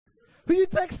Who are you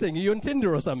texting? Are you on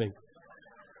Tinder or something?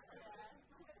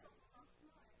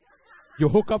 Your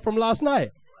hookup from last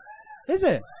night? Is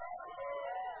it?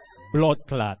 Blood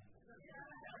clot.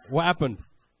 What happened?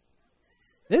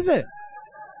 Is it?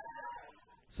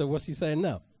 So what's he saying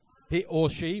now? He or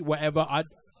she, whatever.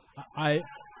 I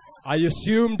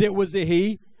assumed it was a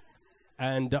he,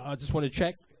 and I just want to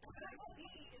check.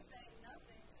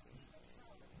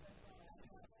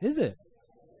 Is it?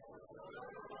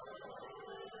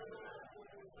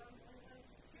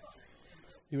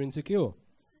 You're insecure. So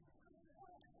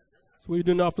what are you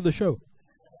doing after the show?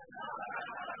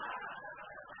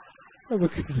 I'm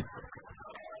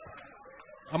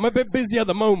a bit busy at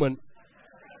the moment.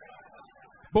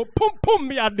 But pum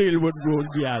me I deal with good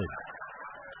girl.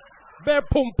 Bear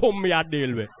pum me I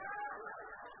deal with.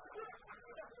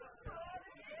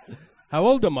 How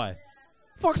old am I?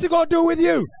 Fuck's it got to do with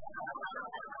you?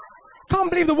 Can't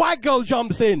believe the white girl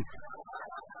jumps in.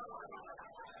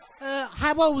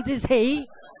 How old is he?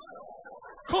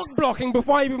 Cock blocking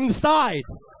before I even started.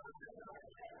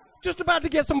 Just about to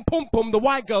get some pum, the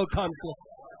white girl comes.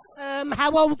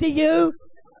 How old are you?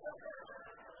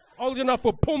 Old enough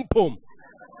for pum.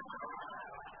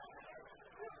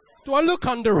 Do I look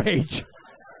underage?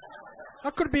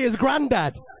 I could be his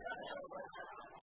granddad.